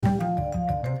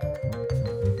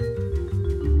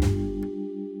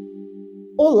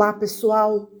Olá,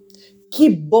 pessoal! Que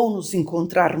bom nos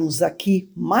encontrarmos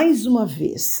aqui mais uma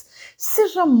vez.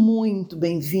 Seja muito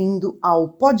bem-vindo ao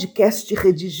podcast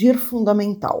Redigir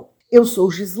Fundamental. Eu sou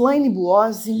Gislaine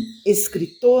Buozzi,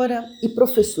 escritora e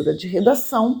professora de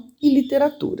redação e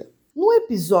literatura. No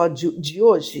episódio de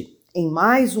hoje, em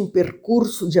mais um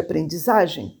percurso de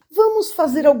aprendizagem, vamos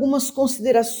fazer algumas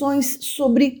considerações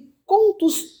sobre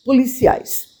contos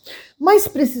policiais. Mais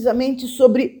precisamente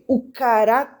sobre o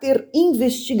caráter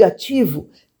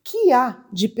investigativo que há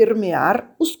de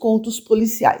permear os contos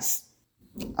policiais.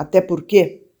 Até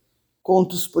porque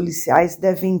contos policiais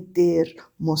devem ter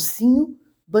mocinho,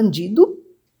 bandido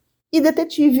e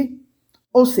detetive,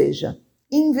 ou seja,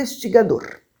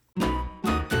 investigador.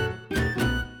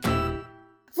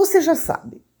 Você já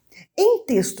sabe, em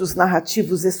textos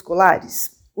narrativos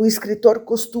escolares, o escritor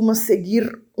costuma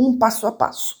seguir um passo a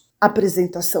passo.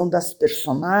 Apresentação das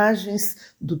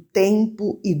personagens, do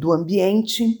tempo e do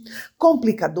ambiente,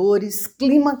 complicadores,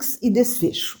 clímax e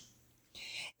desfecho.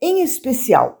 Em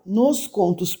especial, nos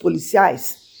contos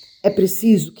policiais, é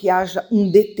preciso que haja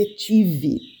um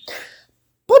detetive.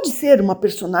 Pode ser uma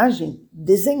personagem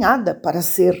desenhada para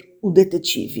ser o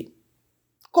detetive,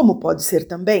 como pode ser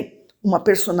também uma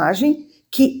personagem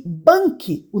que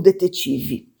banque o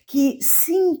detetive, que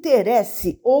se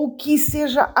interesse ou que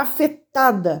seja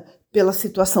afetada pela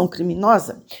situação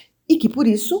criminosa e que, por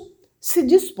isso, se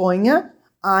disponha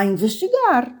a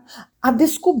investigar, a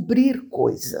descobrir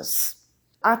coisas.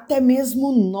 Até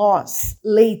mesmo nós,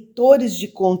 leitores de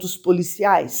contos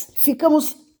policiais,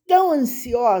 ficamos tão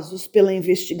ansiosos pela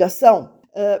investigação,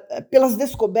 pelas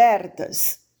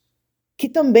descobertas, que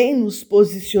também nos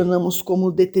posicionamos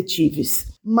como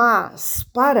detetives. Mas,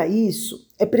 para isso,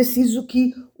 é preciso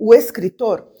que o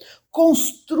escritor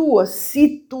construa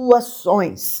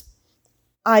situações,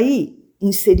 aí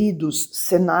inseridos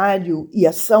cenário e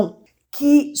ação,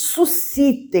 que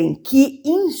suscitem, que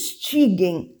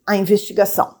instiguem a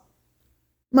investigação.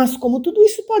 Mas como tudo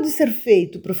isso pode ser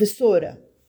feito, professora?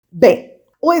 Bem,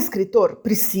 o escritor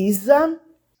precisa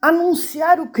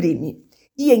anunciar o crime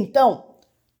e então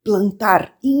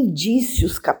plantar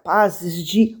indícios capazes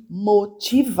de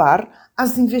motivar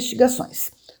as investigações.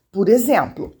 Por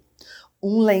exemplo,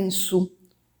 um lenço,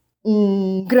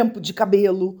 um grampo de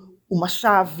cabelo, uma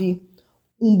chave,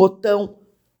 um botão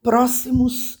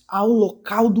próximos ao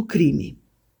local do crime.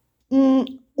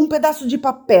 Um pedaço de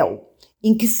papel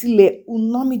em que se lê o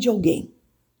nome de alguém.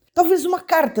 Talvez uma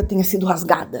carta tenha sido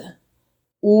rasgada.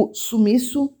 O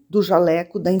sumiço do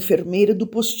jaleco da enfermeira do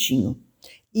postinho.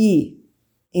 E,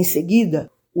 em seguida,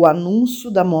 o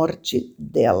anúncio da morte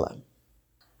dela.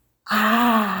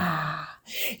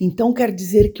 Então quer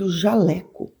dizer que o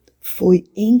jaleco foi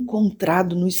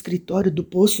encontrado no escritório do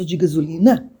posto de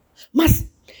gasolina? Mas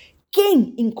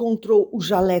quem encontrou o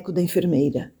jaleco da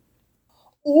enfermeira?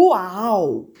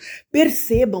 Uau!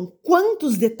 Percebam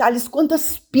quantos detalhes,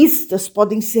 quantas pistas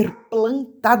podem ser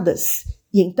plantadas.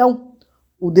 E então,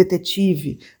 o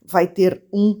detetive vai ter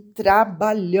um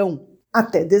trabalhão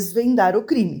até desvendar o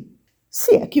crime.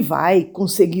 Se é que vai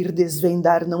conseguir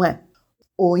desvendar, não é?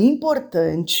 O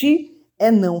importante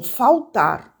é não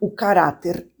faltar o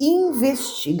caráter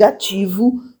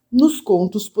investigativo nos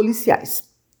contos policiais,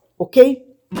 ok?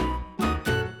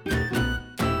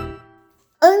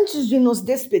 Antes de nos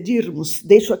despedirmos,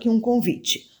 deixo aqui um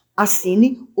convite.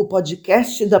 Assine o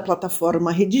podcast da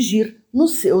plataforma Redigir no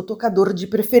seu tocador de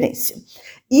preferência.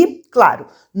 E, claro,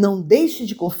 não deixe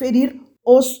de conferir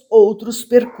os outros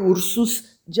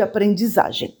percursos de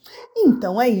aprendizagem.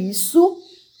 Então é isso,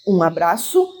 um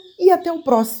abraço e até o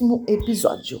próximo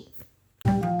episódio.